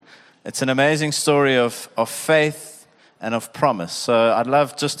It's an amazing story of faith and of promise. So I'd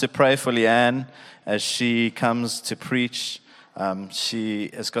love just to pray for Leanne as she comes to preach. She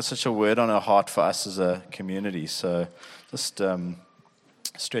has got such a word on her heart for us as a community. So just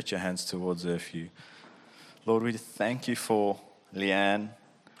stretch your hands towards her if you. Lord, we thank you for Leanne.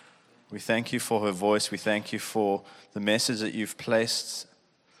 We thank you for her voice. We thank you for the message that you've placed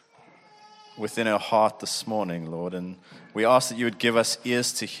within her heart this morning, Lord. And we ask that you would give us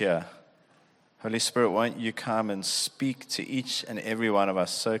ears to hear. Holy Spirit, won't you come and speak to each and every one of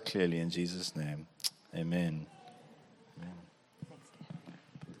us so clearly in Jesus' name. Amen.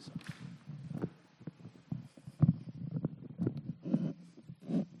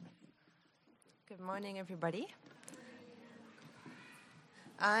 Good morning, everybody.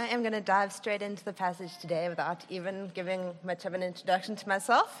 I am going to dive straight into the passage today without even giving much of an introduction to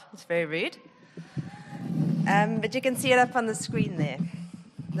myself. It's very rude. But you can see it up on the screen there.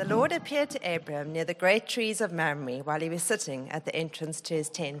 The Lord appeared to Abram near the great trees of Mamre while he was sitting at the entrance to his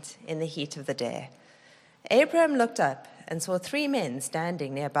tent in the heat of the day. Abram looked up and saw 3 men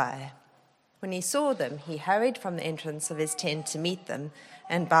standing nearby. When he saw them, he hurried from the entrance of his tent to meet them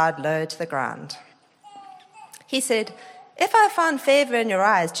and bowed low to the ground. He said, "If I find favor in your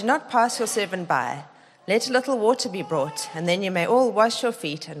eyes, do not pass your servant by. Let a little water be brought, and then you may all wash your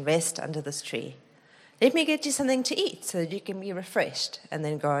feet and rest under this tree. Let me get you something to eat so that you can be refreshed, and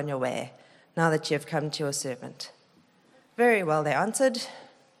then go on your way, now that you have come to your servant." "Very well," they answered.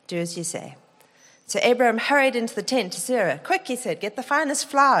 "Do as you say." So Abraham hurried into the tent to Sarah. "Quick," he said, "get the finest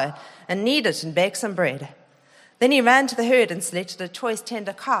flour and knead it and bake some bread." Then he ran to the herd and selected a choice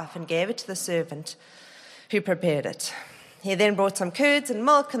tender calf and gave it to the servant who prepared it. He then brought some curds and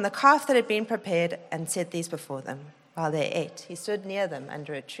milk and the calf that had been prepared and set these before them. While they ate, he stood near them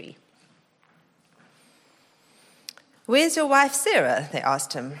under a tree. "Where's your wife Sarah?" they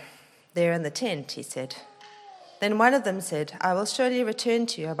asked him. "There in the tent," he said. Then one of them said, "I will surely return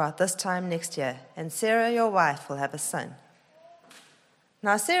to you about this time next year, and Sarah, your wife, will have a son."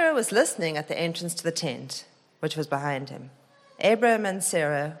 Now Sarah was listening at the entrance to the tent, which was behind him. Abraham and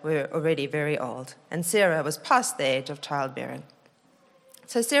Sarah were already very old, and Sarah was past the age of childbearing.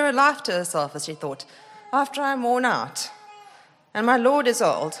 So Sarah laughed to herself as she thought, "After I'm worn out, and my Lord is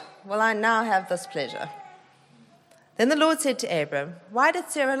old, will I now have this pleasure?" Then the Lord said to Abram, "Why did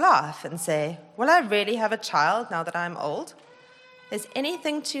Sarah laugh and say, 'Will I really have a child now that I'm old?' Is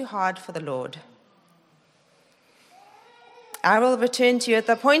anything too hard for the Lord? I will return to you at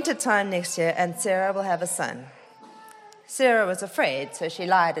the appointed time next year, and Sarah will have a son." Sarah was afraid, so she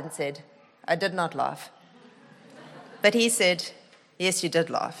lied and said, "I did not laugh." But he said, "Yes, you did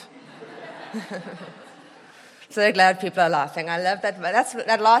laugh." So glad people are laughing. I love that.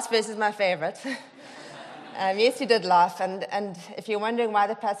 That last verse is my favorite. Yes, you did laugh. And if you're wondering why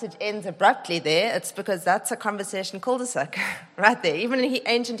the passage ends abruptly there, it's because that's a conversation cul-de-sac right there. Even in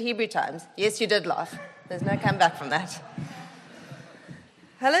ancient Hebrew times, yes, you did laugh. There's no comeback from that.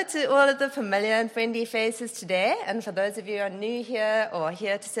 Hello to all of the familiar and friendly faces today, and for those of you who are new here or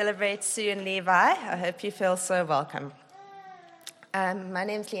here to celebrate Sue and Levi, I hope you feel so welcome. My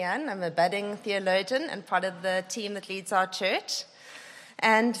name's Leanne. I'm a budding theologian and part of the team that leads our church.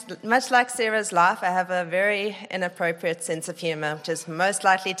 And much like Sarah's laugh, I have a very inappropriate sense of humor, which is most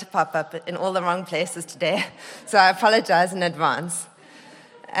likely to pop up in all the wrong places today, so I apologize in advance.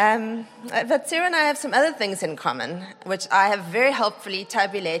 But Sarah and I have some other things in common, which I have very helpfully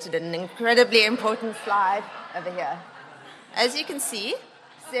tabulated in an incredibly important slide over here. As you can see,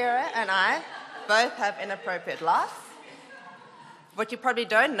 Sarah and I both have inappropriate laughs. What you probably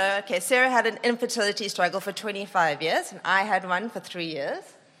don't know, Sarah had an infertility struggle for 25 years, and I had one for 3 years.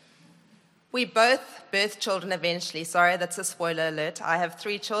 We both birthed children eventually. Sorry, that's a spoiler alert. I have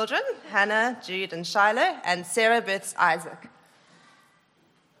 3 children, Hannah, Jude, and Shiloh, and Sarah births Isaac.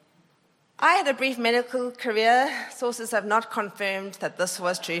 I had a brief medical career. Sources have not confirmed that this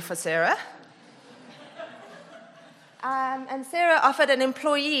was true for Sarah. And Sarah offered an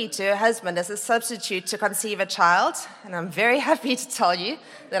employee to her husband as a substitute to conceive a child, and I'm very happy to tell you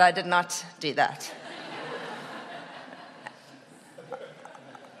that I did not do that.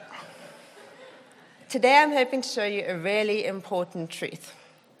 Today I'm hoping to show you a really important truth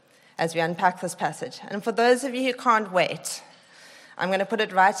as we unpack this passage. And for those of you who can't wait, I'm going to put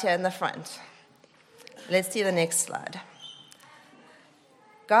it right here in the front. Let's see the next slide.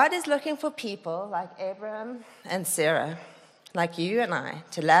 God is looking for people like Abraham and Sarah, like you and I,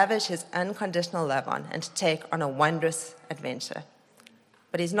 to lavish his unconditional love on and to take on a wondrous adventure.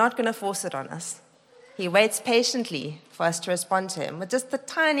 But he's not going to force it on us. He waits patiently for us to respond to him with just the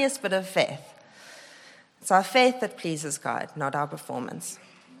tiniest bit of faith. It's our faith that pleases God, not our performance.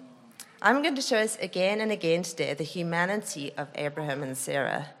 I'm going to show us again and again today the humanity of Abraham and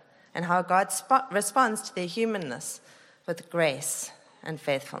Sarah and how God responds to their humanness with grace and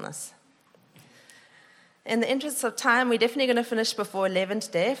faithfulness. In the interest of time, we're definitely going to finish before 11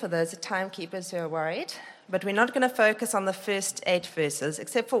 today for those timekeepers who are worried, but we're not going to focus on the first 8 verses,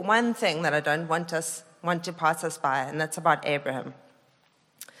 except for one thing that I don't want to pass us by, and that's about Abraham.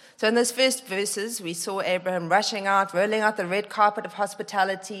 So in those first verses, we saw Abraham rushing out, rolling out the red carpet of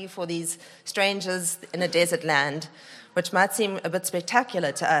hospitality for these strangers in a desert land, which might seem a bit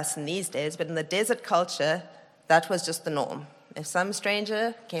spectacular to us in these days, but in the desert culture, that was just the norm. If some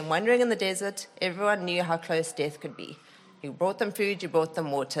stranger came wandering in the desert, everyone knew how close death could be. You brought them food, you brought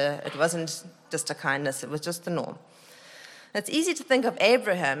them water. It wasn't just a kindness, it was just the norm. It's easy to think of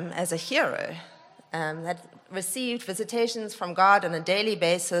Abraham as a hero that received visitations from God on a daily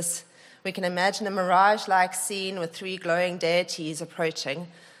basis. We can imagine a mirage-like scene with 3 glowing deities approaching,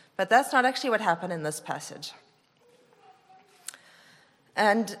 but that's not actually what happened in this passage.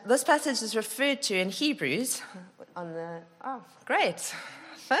 And this passage is referred to in Hebrews on the, oh, great,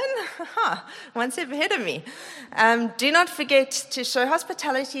 fun, one step ahead of me. Do not forget to show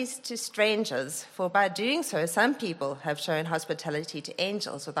hospitality to strangers, for by doing so, some people have shown hospitality to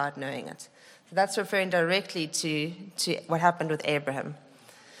angels without knowing it. So that's referring directly to what happened with Abraham.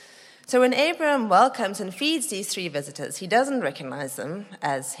 So when Abraham welcomes and feeds these 3 visitors, he doesn't recognize them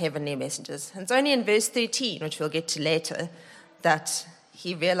as heavenly messengers. And it's only in verse 13, which we'll get to later, that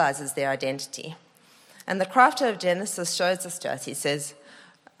he realizes their identity. And the crafter of Genesis shows this to us. He says,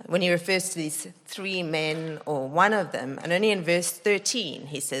 when he refers to these 3 men or one of them, and only in verse 13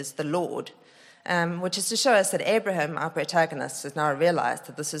 he says, the Lord, which is to show us that Abraham, our protagonist, has now realized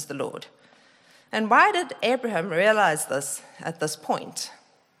that this is the Lord. And why did Abraham realize this at this point?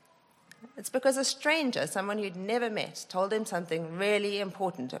 It's because a stranger, someone he'd never met, told him something really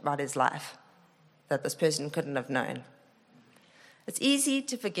important about his life that this person couldn't have known. It's easy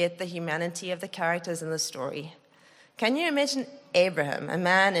to forget the humanity of the characters in the story. Can you imagine Abraham, a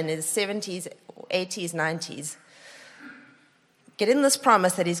man in his 70s, 80s, 90s, getting this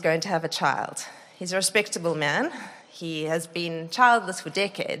promise that he's going to have a child? He's a respectable man. He has been childless for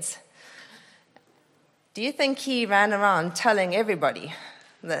decades. Do you think he ran around telling everybody,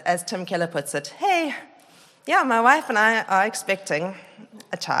 that, as Tim Keller puts it, hey, yeah, my wife and I are expecting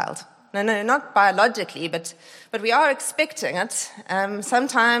a child? No, not biologically, but we are expecting it.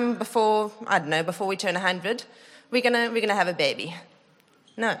 Sometime before, I don't know, before we turn 100, we're gonna have a baby.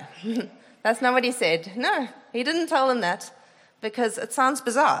 No, that's not what he said. No, he didn't tell them that because it sounds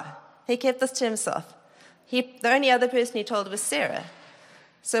bizarre. He kept this to himself. The only other person he told was Sarah.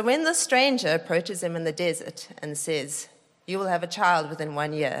 So when the stranger approaches him in the desert and says, you will have a child within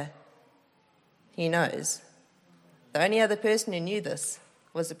 1 year, he knows. The only other person who knew this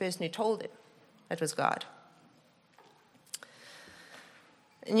was the person who told him. It was God.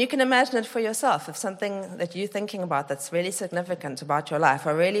 And you can imagine it for yourself. If something that you're thinking about that's really significant about your life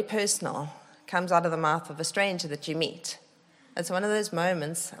or really personal comes out of the mouth of a stranger that you meet, it's one of those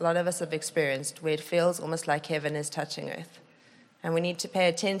moments a lot of us have experienced where it feels almost like heaven is touching earth. And we need to pay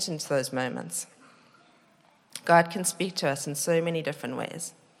attention to those moments. God can speak to us in so many different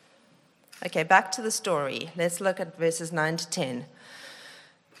ways. Okay, back to the story. Let's look at verses 9 to 10.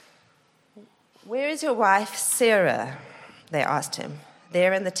 Where is your wife, Sarah? They asked him.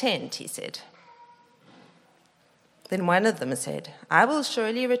 There in the tent, he said. Then one of them said, I will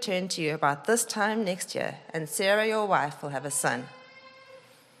surely return to you about this time next year, and Sarah, your wife, will have a son.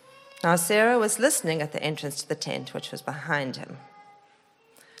 Now Sarah was listening at the entrance to the tent, which was behind him.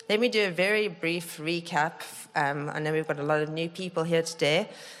 Let me do a very brief recap. I know we've got a lot of new people here today.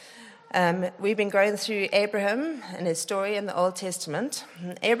 We've been going through Abraham and his story in the Old Testament.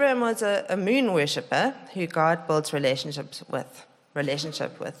 Abraham was a moon worshipper who God builds relationship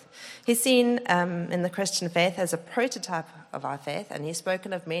with. He's seen in the Christian faith as a prototype of our faith, and he's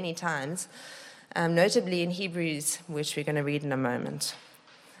spoken of many times, notably in Hebrews, which we're going to read in a moment.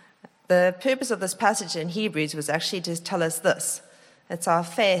 The purpose of this passage in Hebrews was actually to tell us this. It's our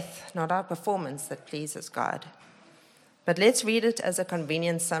faith, not our performance, that pleases God. But let's read it as a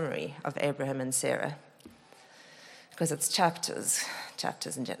convenient summary of Abraham and Sarah, because it's chapters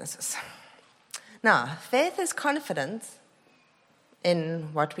in Genesis. Now, faith is confidence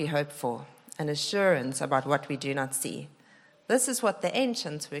in what we hope for, and assurance about what we do not see. This is what the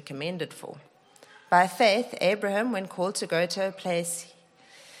ancients were commended for. By faith, Abraham, when called to go to a place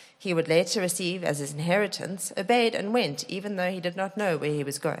he would later receive as his inheritance, obeyed and went, even though he did not know where he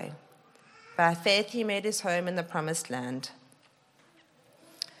was going. By faith, he made his home in the promised land.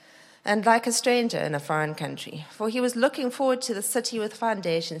 and like a stranger in a foreign country, for he was looking forward to the city with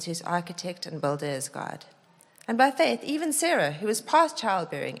foundations whose architect and builder is God. And by faith, even Sarah, who was past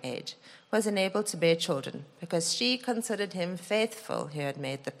childbearing age, was enabled to bear children, because she considered him faithful who had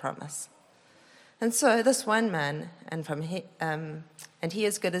made the promise. And so this one man, and he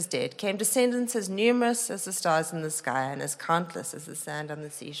as good as dead, came descendants as numerous as the stars in the sky and as countless as the sand on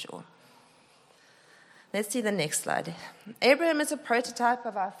the seashore. Let's see the next slide. Abraham is a prototype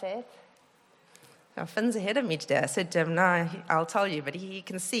of our faith. Oh, Finn's ahead of me today. I said to him, no, I'll tell you, but he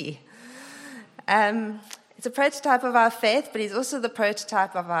can see. It's a prototype of our faith, but he's also the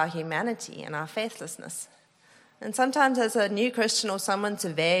prototype of our humanity and our faithlessness. And sometimes as a new Christian or someone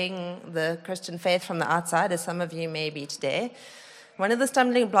surveying the Christian faith from the outside, as some of you may be today, one of the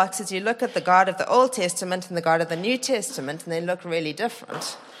stumbling blocks is you look at the God of the Old Testament and the God of the New Testament, and they look really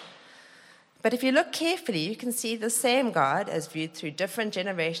different. But if you look carefully, you can see the same God as viewed through different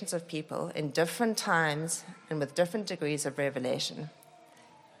generations of people in different times and with different degrees of revelation.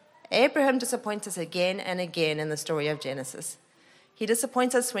 Abraham disappoints us again and again in the story of Genesis. He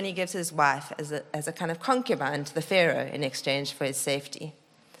disappoints us when he gives his wife as a kind of concubine to the Pharaoh in exchange for his safety.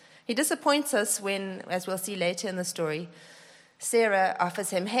 He disappoints us when, as we'll see later in the story, Sarah offers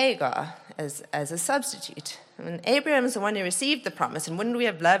him Hagar as a substitute. And Abraham is the one who received the promise, and wouldn't we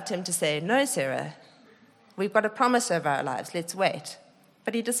have loved him to say, no, Sarah, we've got a promise over our lives, let's wait.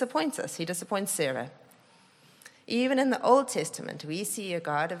 But he disappoints us, he disappoints Sarah. Even in the Old Testament, we see a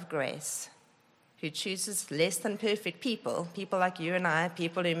God of grace who chooses less than perfect people, people like you and I,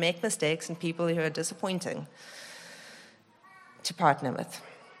 people who make mistakes and people who are disappointing, to partner with.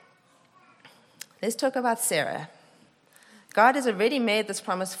 Let's talk about Sarah. God has already made this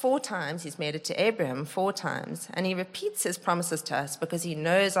promise 4 times. He's made it to Abraham 4 times. And he repeats his promises to us because he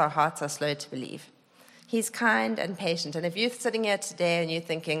knows our hearts are slow to believe. He's kind and patient. And if you're sitting here today and you're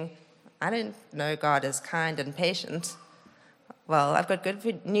thinking, I don't know God is kind and patient, well, I've got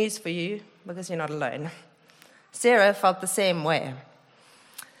good news for you because you're not alone. Sarah felt the same way.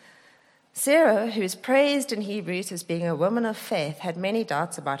 Sarah, who is praised in Hebrews as being a woman of faith, had many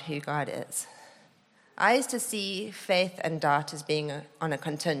doubts about who God is. I used to see faith and doubt as being on a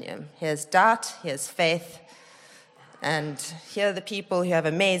continuum. Here's doubt, here's faith, and here are the people who have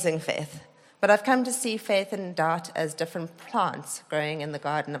amazing faith. But I've come to see faith and doubt as different plants growing in the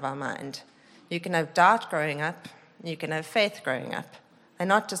garden of our mind. You can have doubt growing up, you can have faith growing up. They're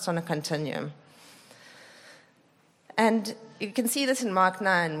not just on a continuum. And you can see this in Mark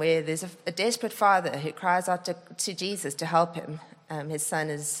 9, where there's a desperate father who cries out to Jesus to help him. His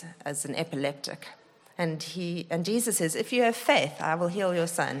son is an epileptic. And Jesus says, if you have faith, I will heal your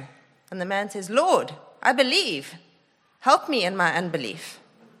son. And the man says, Lord, I believe. Help me in my unbelief.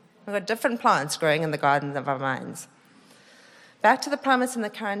 We've got different plants growing in the gardens of our minds. Back to the promise in the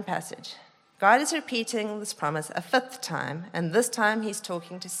current passage. God is repeating this promise a 5th time, and this time he's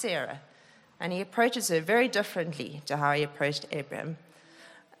talking to Sarah. And he approaches her very differently to how he approached Abraham.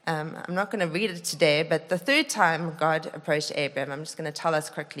 I'm not going to read it today, but the 3rd time God approached Abraham, I'm just going to tell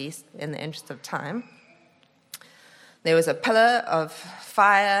us quickly in the interest of time. There was a pillar of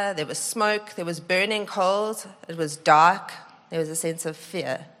fire, there was smoke, there was burning coals, it was dark, there was a sense of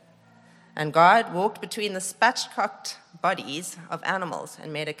fear. And God walked between the spatchcocked bodies of animals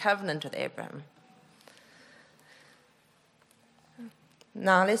and made a covenant with Abraham.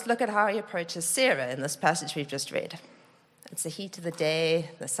 Now let's look at how he approaches Sarah in this passage we've just read. It's the heat of the day,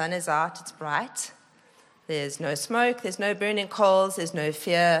 the sun is out, it's bright. There's no smoke, there's no burning coals, there's no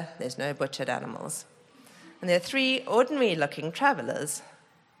fear, there's no butchered animals. And there are 3 ordinary-looking travelers.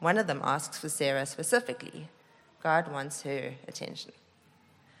 One of them asks for Sarah specifically. God wants her attention.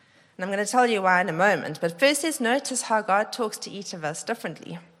 And I'm going to tell you why in a moment, but first let's notice how God talks to each of us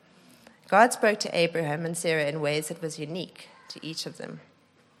differently. God spoke to Abraham and Sarah in ways that was unique to each of them.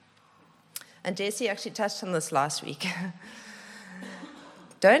 And Jesse actually touched on this last week.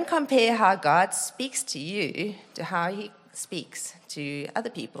 Don't compare how God speaks to you to how he speaks to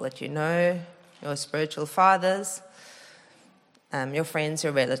other people that you know, your spiritual fathers, your friends,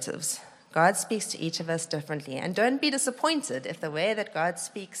 your relatives. God speaks to each of us differently. And don't be disappointed if the way that God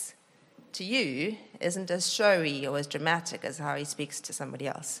speaks to you isn't as showy or as dramatic as how he speaks to somebody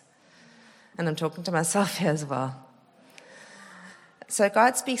else. And I'm talking to myself here as well. So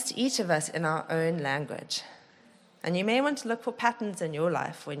God speaks to each of us in our own language. And you may want to look for patterns in your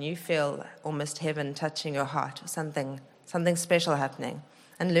life when you feel almost heaven touching your heart or something special happening.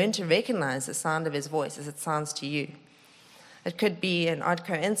 And learn to recognize the sound of his voice as it sounds to you. It could be an odd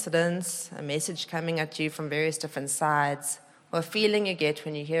coincidence, a message coming at you from various different sides, or a feeling you get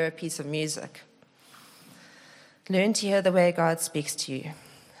when you hear a piece of music. Learn to hear the way God speaks to you.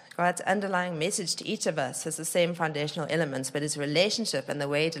 God's underlying message to each of us has the same foundational elements, but his relationship and the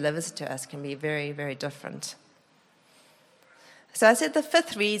way he delivers it to us can be very, very different. So I said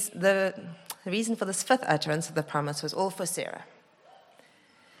the reason for this fifth utterance of the promise was all for Sarah.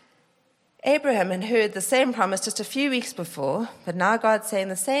 Abraham had heard the same promise just a few weeks before, but now God's saying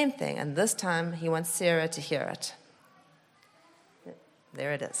the same thing, and this time he wants Sarah to hear it.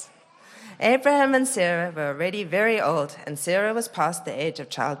 There it is. Abraham and Sarah were already very old, and Sarah was past the age of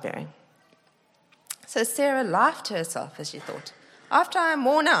childbearing. So Sarah laughed to herself as she thought, after I am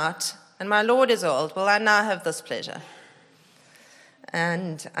worn out and my Lord is old, will I now have this pleasure?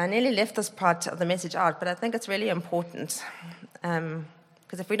 And I nearly left this part of the message out, but I think it's really important.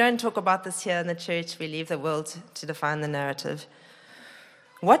 Because if we don't talk about this here in the church, we leave the world to define the narrative.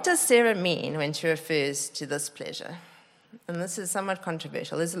 What does Sarah mean when she refers to this pleasure? And this is somewhat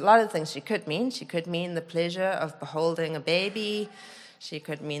controversial. There's a lot of things she could mean. She could mean the pleasure of beholding a baby. She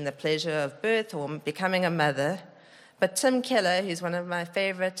could mean the pleasure of birth or becoming a mother. But Tim Keller, who's one of my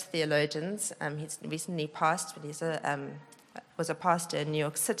favorite theologians, he's recently passed, but he was a pastor in New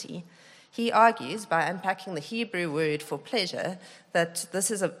York City. He argues, by unpacking the Hebrew word for pleasure, that this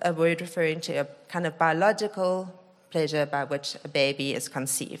is a word referring to a kind of biological pleasure by which a baby is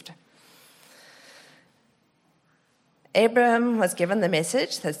conceived. Abraham was given the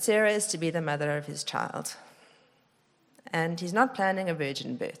message that Sarah is to be the mother of his child. And he's not planning a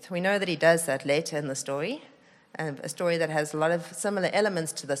virgin birth. We know that he does that later in the story, a story that has a lot of similar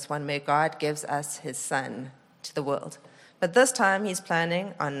elements to this one, where God gives us his son to the world. But this time he's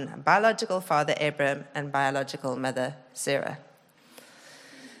planning on biological father Abraham and biological mother Sarah.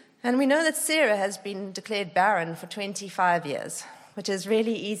 And we know that Sarah has been declared barren for 25 years, which is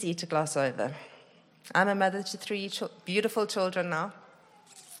really easy to gloss over. I'm a mother to 3 beautiful children now.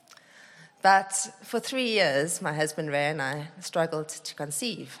 But for 3 years, my husband Ray and I struggled to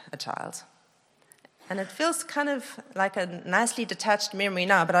conceive a child. And it feels kind of like a nicely detached memory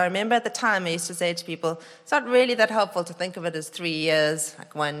now, but I remember at the time I used to say to people, it's not really that helpful to think of it as 3 years,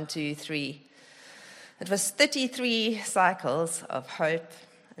 like 1, 2, 3. It was 33 cycles of hope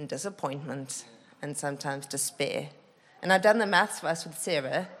and disappointment and sometimes despair. And I've done the maths for us with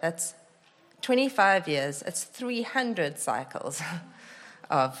Sarah. That's 25 years. It's 300 cycles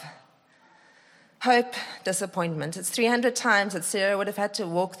of hope, disappointment. It's 300 times that Sarah would have had to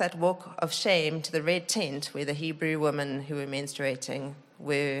walk that walk of shame to the red tent where the Hebrew women who were menstruating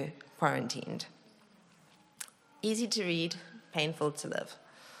were quarantined. Easy to read, painful to live.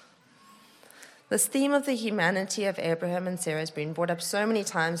 This theme of the humanity of Abraham and Sarah has been brought up so many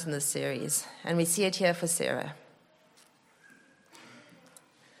times in this series, and we see it here for Sarah.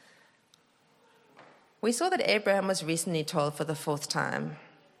 We saw that Abraham was recently told for the 4th time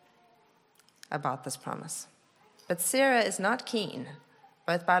about this promise. But Sarah is not keen,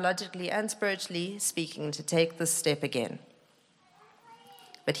 both biologically and spiritually speaking, to take this step again.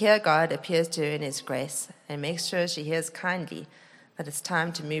 But here God appears to her in his grace and makes sure she hears kindly that it's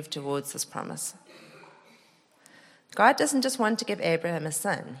time to move towards this promise. God doesn't just want to give Abraham a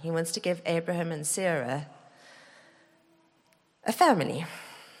son. He wants to give Abraham and Sarah a family,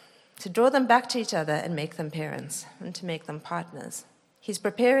 to draw them back to each other and make them parents, and to make them partners. He's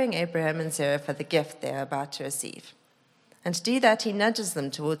preparing Abraham and Sarah for the gift they're about to receive. And to do that, he nudges them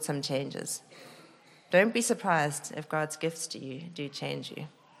towards some changes. Don't be surprised if God's gifts to you do change you.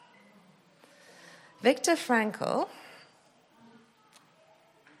 Viktor Frankl,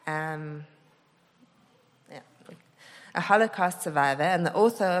 a Holocaust survivor and the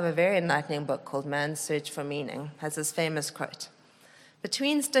author of a very enlightening book called Man's Search for Meaning, has this famous quote: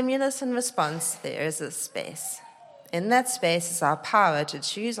 "Between stimulus and response, there is a space. In that space is our power to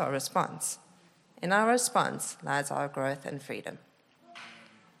choose our response. In our response lies our growth and freedom."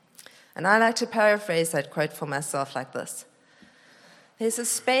 And I like to paraphrase that quote for myself like this: there's a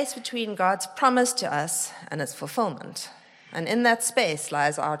space between God's promise to us and its fulfillment. And in that space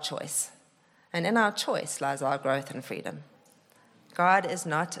lies our choice. And in our choice lies our growth and freedom. God is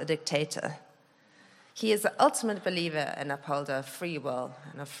not a dictator. He is the ultimate believer and upholder of free will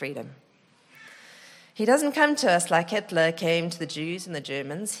and of freedom. He doesn't come to us like Hitler came to the Jews and the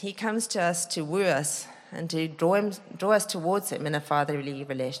Germans. He comes to us to woo us and to draw us towards him in a fatherly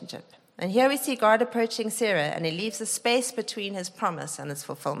relationship. And here we see God approaching Sarah, and he leaves a space between his promise and its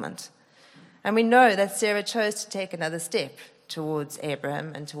fulfillment. And we know that Sarah chose to take another step towards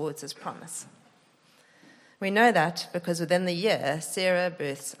Abraham and towards his promise. We know that because within the year, Sarah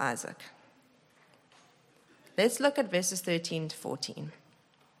births Isaac. Let's look at verses 13 to 14.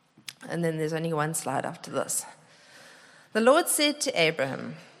 And then there's only one slide after this. The Lord said to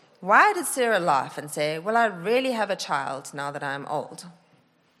Abraham, "Why did Sarah laugh and say, 'Will I really have a child now that I am old?'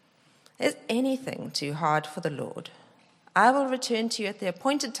 Is anything too hard for the Lord? I will return to you at the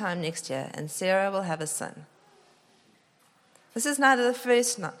appointed time next year, and Sarah will have a son. This is neither the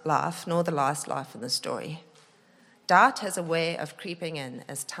first laugh nor the last laugh in the story. Doubt has a way of creeping in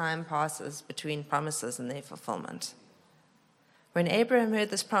as time passes between promises and their fulfillment. When Abraham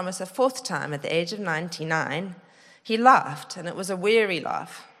heard this promise a fourth time at the age of 99, he laughed, and it was a weary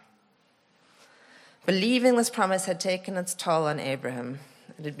laugh. Believing this promise had taken its toll on Abraham.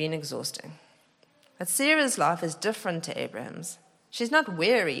 It had been exhausting. But Sarah's laugh is different to Abraham's. She's not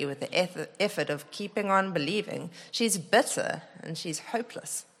weary with the effort of keeping on believing. She's bitter and she's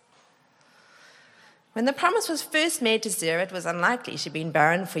hopeless. When the promise was first made to Sarah, it was unlikely. She'd been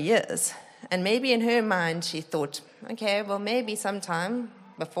barren for years. And maybe in her mind she thought, okay, well, maybe sometime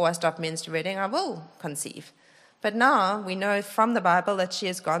before I stop menstruating, I will conceive. But now we know from the Bible that she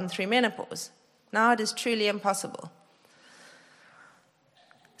has gone through menopause. Now it is truly impossible.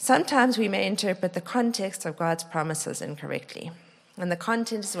 Sometimes we may interpret the context of God's promises incorrectly, and the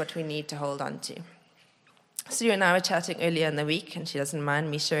content is what we need to hold on to. Sue and I were chatting earlier in the week, and she doesn't mind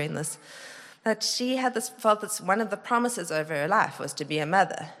me sharing this, that she had felt that one of the promises over her life was to be a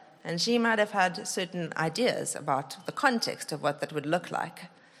mother, and she might have had certain ideas about the context of what that would look like.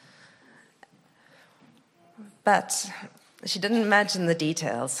 But she didn't imagine the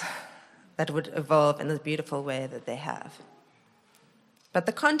details that would evolve in the beautiful way that they have. But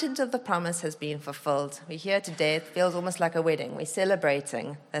the content of the promise has been fulfilled. We're here today. It feels almost like a wedding. We're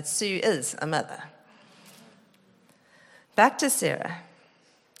celebrating that Sue is a mother. Back to Sarah.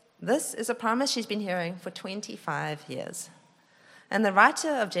 This is a promise she's been hearing for 25 years. And the writer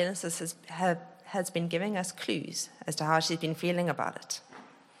of Genesis has been giving us clues as to how she's been feeling about it.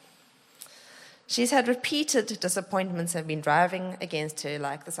 She's had repeated disappointments that have been driving against her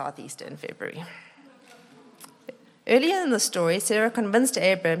like the southeaster in February. Earlier in the story, Sarah convinced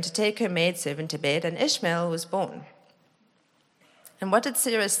Abraham to take her maidservant to bed, and Ishmael was born. And what did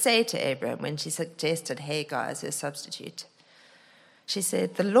Sarah say to Abraham when she suggested Hagar as her substitute? She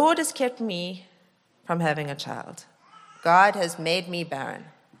said, "The Lord has kept me from having a child. God has made me barren."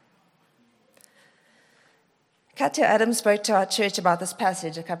 Katya Adams spoke to our church about this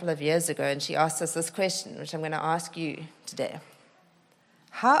passage a couple of years ago, and she asked us this question, which I'm going to ask you today.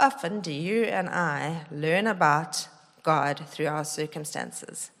 How often do you and I learn about God through our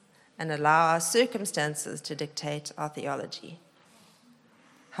circumstances and allow our circumstances to dictate our theology?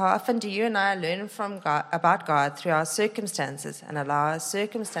 How often do you and I learn about God through our circumstances and allow our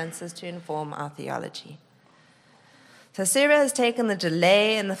circumstances to inform our theology? So Sarah has taken the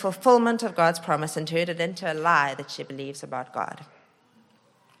delay in the fulfillment of God's promise and turned it into a lie that she believes about God.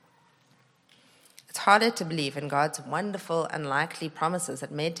 It's harder to believe in God's wonderful and likely promises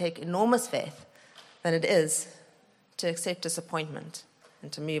that may take enormous faith than it is to accept disappointment and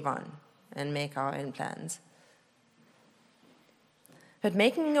to move on and make our own plans. But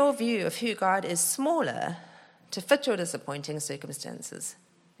making your view of who God is smaller to fit your disappointing circumstances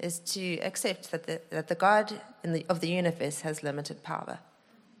is to accept that the God of the universe has limited power.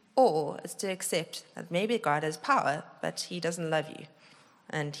 Or it's to accept that maybe God has power, but he doesn't love you,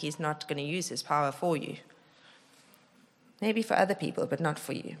 and he's not going to use his power for you. Maybe for other people, but not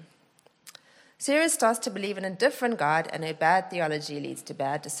for you. Sarah starts to believe in a different God, and her bad theology leads to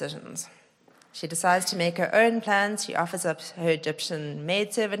bad decisions. She decides to make her own plans. She offers up her Egyptian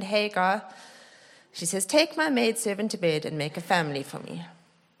maidservant Hagar. She says, "Take my maidservant to bed and make a family for me."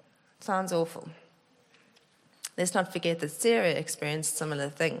 Sounds awful. Let's not forget that Sarah experienced similar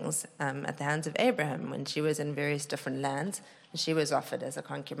things at the hands of Abraham when she was in various different lands, and she was offered as a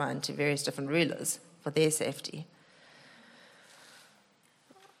concubine to various different rulers for their safety.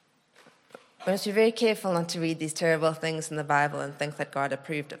 We must be very careful not to read these terrible things in the Bible and think that God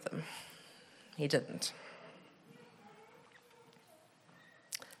approved of them. He didn't.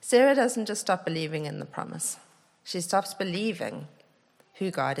 Sarah doesn't just stop believing in the promise. She stops believing who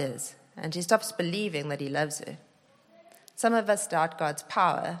God is, and she stops believing that he loves her. Some of us doubt God's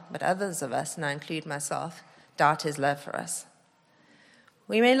power, but others of us, and I include myself, doubt his love for us.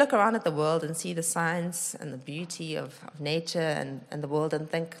 We may look around at the world and see the signs and the beauty of nature and the world and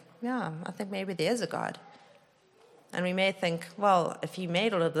think, yeah, I think maybe there is a God. And we may think, well, if he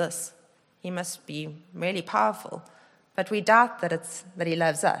made all of this, he must be really powerful. But we doubt that he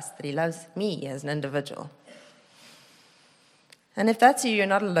loves us, that he loves me as an individual. And if that's you, you're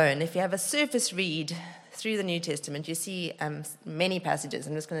not alone. If you have a surface read through the New Testament, you see many passages.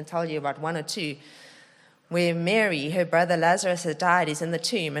 I'm just going to tell you about one or two, where Mary, her brother Lazarus has died, he's in the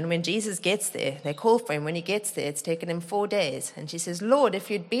tomb, and when Jesus gets there, they call for him. When he gets there, it's taken him 4 days. And she says, "Lord, if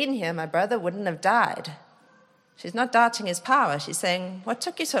you'd been here, my brother wouldn't have died." She's not doubting his power. She's saying, "What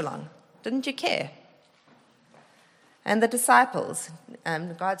took you so long?" Didn't you care? And the disciples,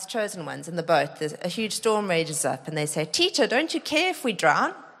 God's chosen ones in the boat, there's a huge storm rages up, and they say, "Teacher, don't you care if we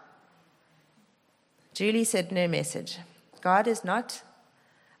drown?" Julie said no message. God is not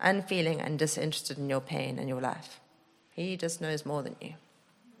unfeeling and disinterested in your pain and your life. He just knows more than you.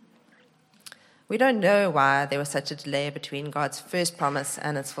 We don't know why there was such a delay between God's first promise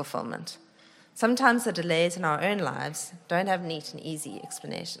and its fulfillment. Sometimes the delays in our own lives don't have neat and easy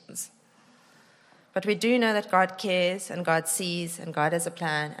explanations. But we do know that God cares and God sees and God has a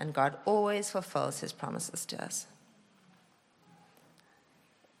plan and God always fulfills his promises to us.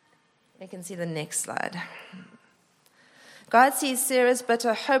 You can see the next slide. God sees Sarah's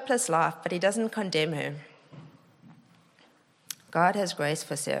bitter, hopeless life, but he doesn't condemn her. God has grace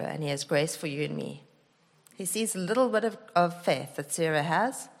for Sarah and he has grace for you and me. He sees a little bit of faith that Sarah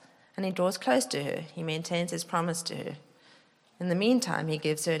has and he draws close to her. He maintains his promise to her. In the meantime, he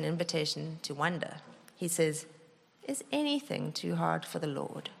gives her an invitation to wonder. He says, "Is anything too hard for the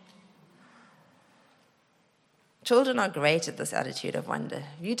Lord?" Children are great at this attitude of wonder.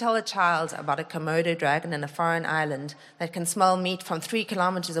 If you tell a child about a Komodo dragon in a foreign island that can smell meat from 3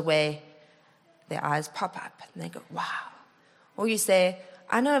 kilometers away, their eyes pop up and they go, "Wow." Or you say,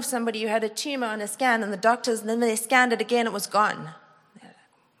 "I know of somebody who had a tumor on a scan and the doctors, and then they scanned it again, it was gone."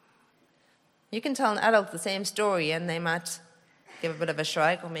 You can tell an adult the same story and they might give a bit of a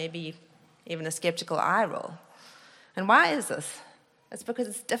shrug or maybe even a skeptical eye roll. And why is this? It's because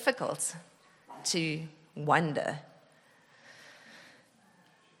it's difficult to wonder.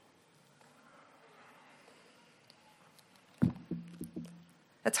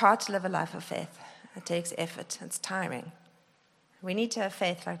 It's hard to live a life of faith. It takes effort. It's tiring. We need to have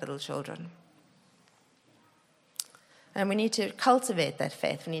faith like little children. And we need to cultivate that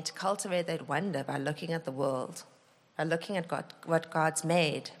faith. We need to cultivate that wonder by looking at the world, by looking at what God's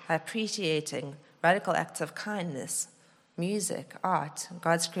made, by appreciating radical acts of kindness, music, art,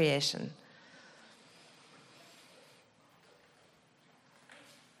 God's creation.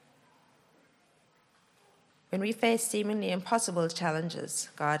 When we face seemingly impossible challenges,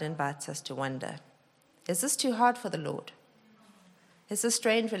 God invites us to wonder. Is this too hard for the Lord? Is this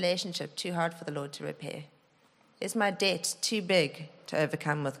strained relationship too hard for the Lord to repair? Is my debt too big to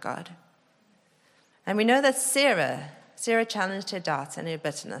overcome with God? And we know that Sarah challenged her doubts and her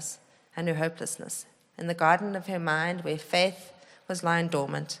bitterness and her hopelessness in the garden of her mind where faith was lying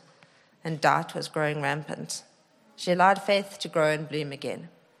dormant and doubt was growing rampant. She allowed faith to grow and bloom again.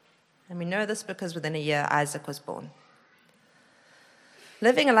 And we know this because within a year, Isaac was born.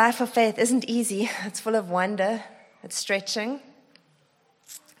 Living a life of faith isn't easy. It's full of wonder. It's stretching.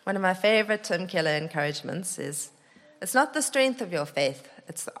 One of my favorite Tim Keller encouragements is, it's not the strength of your faith,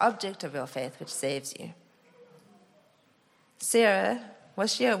 it's the object of your faith which saves you. Sarah,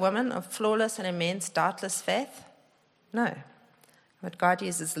 was she a woman of flawless and immense, doubtless faith? No. But God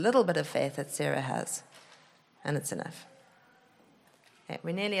uses a little bit of faith that Sarah has, and it's enough. Okay,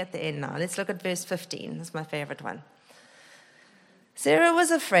 we're nearly at the end now. Let's look at verse 15. That's my favorite one. Sarah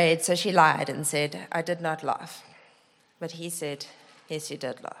was afraid, so she lied and said, "I did not laugh." But he said, "Yes, you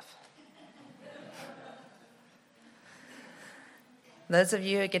did laugh." Those of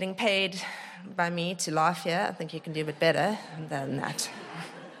you who are getting paid by me to laugh here, I think you can do a bit better than that.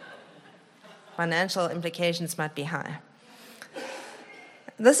 Financial implications might be high.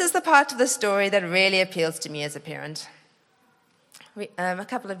 This is the part of the story that really appeals to me as a parent. A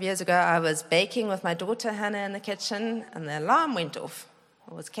couple of years ago, I was baking with my daughter Hannah in the kitchen, and the alarm went off.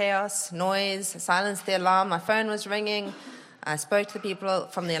 It was chaos, noise. I silenced the alarm. My phone was ringing. I spoke to the people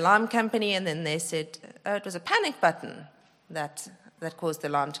from the alarm company, and then they said, "Oh, it was a panic button that caused the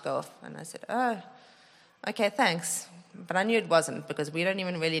alarm to go off." And I said, "Oh, okay, thanks." But I knew it wasn't, because we don't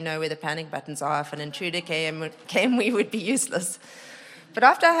even really know where the panic buttons are. If an intruder came, we would be useless. But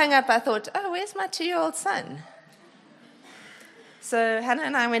after I hung up, I thought, "Oh, where's my 2-year-old son?" So Hannah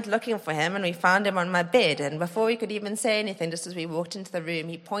and I went looking for him, and we found him on my bed. And before we could even say anything, just as we walked into the room,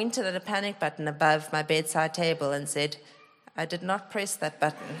 he pointed at a panic button above my bedside table and said, "I did not press that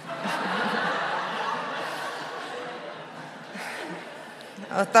button."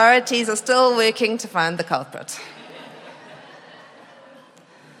 Authorities are still working to find the culprit.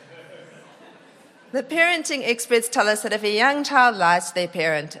 The parenting experts tell us that if a young child lies to their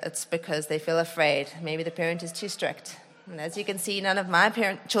parent, it's because they feel afraid. Maybe the parent is too strict. And as you can see, none of my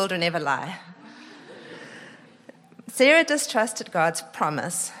children ever lie. Sarah distrusted God's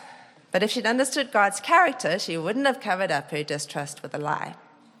promise, but if she'd understood God's character, she wouldn't have covered up her distrust with a lie.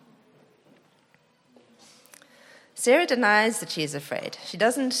 Sarah denies that she is afraid. She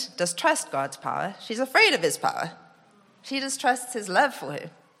doesn't distrust God's power. She's afraid of his power. She distrusts his love for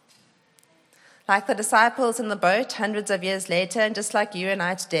her. Like the disciples in the boat hundreds of years later, and just like you and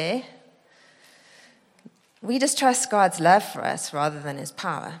I today, we just trust God's love for us rather than his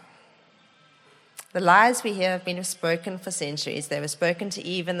power. The lies we hear have been spoken for centuries. They were spoken to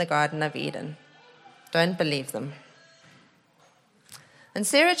Eve in the Garden of Eden. Don't believe them. And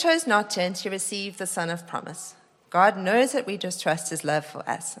Sarah chose not to, and she received the son of promise. God knows that we just trust his love for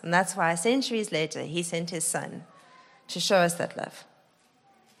us, and that's why centuries later he sent his son to show us that love.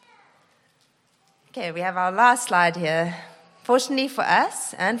 Okay, we have our last slide here. Fortunately for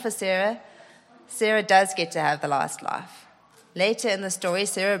us and for Sarah, Sarah does get to have the last laugh. Later in the story,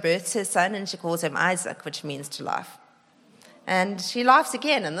 Sarah births her son and she calls him Isaac, which means to laugh. And she laughs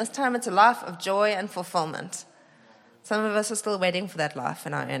again, and this time it's a laugh of joy and fulfillment. Some of us are still waiting for that laugh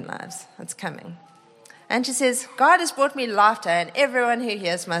in our own lives. It's coming. And she says, God has brought me laughter, and everyone who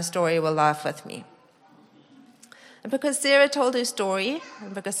hears my story will laugh with me. And because Sarah told her story,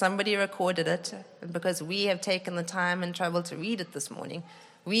 and because somebody recorded it, and because we have taken the time and trouble to read it this morning,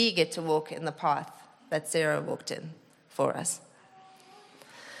 we get to walk in the path that Sarah walked in for us.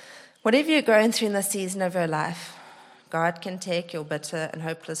 Whatever you're going through in the season of your life, God can take your bitter and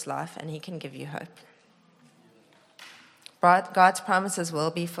hopeless life and he can give you hope. God's promises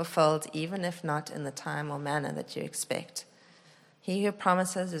will be fulfilled, even if not in the time or manner that you expect. He who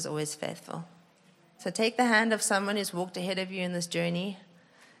promises is always faithful. So take the hand of someone who's walked ahead of you in this journey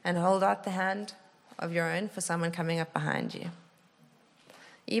and hold out the hand of your own for someone coming up behind you.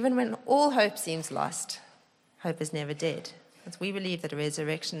 Even when all hope seems lost, hope is never dead, as we believe that a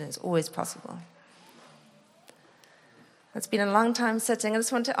resurrection is always possible. It's been a long time sitting. I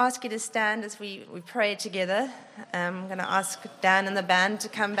just want to ask you to stand as we pray together. I'm going to ask Dan and the band to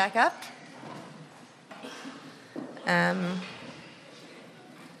come back up.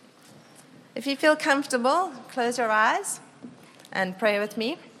 If you feel comfortable, close your eyes and pray with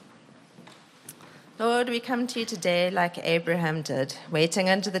me. Lord, we come to you today like Abraham did, waiting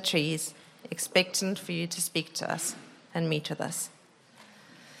under the trees, expectant for you to speak to us and meet with us.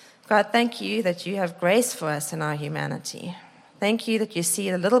 God, thank you that you have grace for us in our humanity. Thank you that you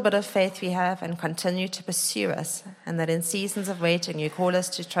see the little bit of faith we have and continue to pursue us, and that in seasons of waiting you call us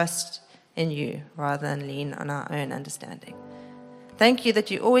to trust in you rather than lean on our own understanding. Thank you that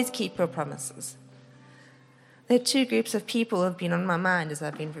you always keep your promises. There are two groups of people who have been on my mind as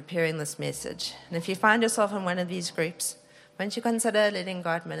I've been preparing this message. And if you find yourself in one of these groups, won't you consider letting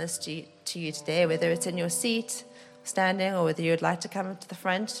God minister to you today, whether it's in your seat, standing, or whether you would like to come to the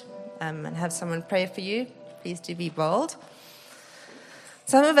front and have someone pray for you. Please do be bold.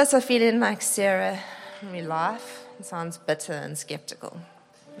 Some of us are feeling like Sarah when we laugh. It sounds bitter and skeptical.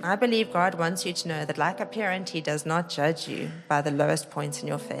 I believe God wants you to know that like a parent, he does not judge you by the lowest points in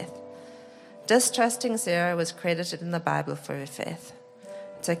your faith. Distrusting Sarah was credited in the Bible for her faith.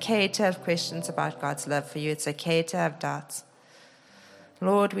 It's okay to have questions about God's love for you. It's okay to have doubts.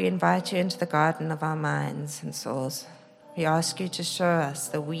 Lord, we invite you into the garden of our minds and souls. We ask you to show us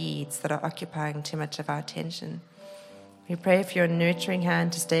the weeds that are occupying too much of our attention. We pray for your nurturing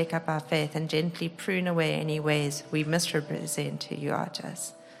hand to stake up our faith and gently prune away any ways we misrepresent who you are to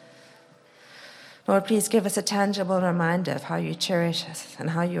us. Lord, please give us a tangible reminder of how you cherish us and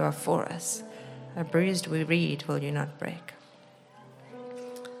how you are for us. A bruised reed will you not break.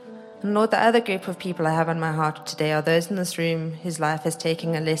 And Lord, the other group of people I have on my heart today are those in this room whose life is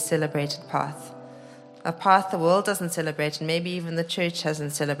taking a less celebrated path. A path the world doesn't celebrate, and maybe even the church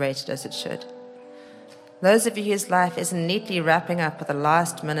hasn't celebrated as it should. Those of you whose life isn't neatly wrapping up with a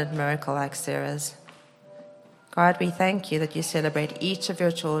last-minute miracle like Sarah's. God, we thank you that you celebrate each of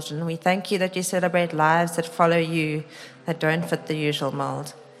your children. We thank you that you celebrate lives that follow you, that don't fit the usual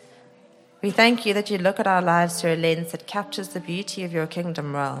mold. We thank you that you look at our lives through a lens that captures the beauty of your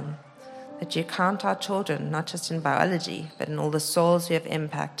kingdom realm, that you count our children not just in biology, but in all the souls you have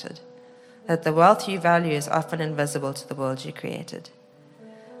impacted, that the wealth you value is often invisible to the world you created.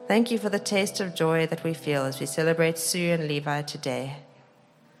 Thank you for the taste of joy that we feel as we celebrate Sue and Levi today.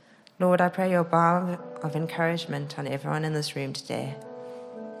 Lord, I pray your balm of encouragement on everyone in this room today.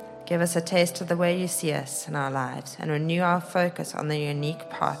 Give us a taste of the way you see us in our lives and renew our focus on the unique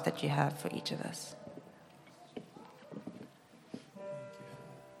path that you have for each of us.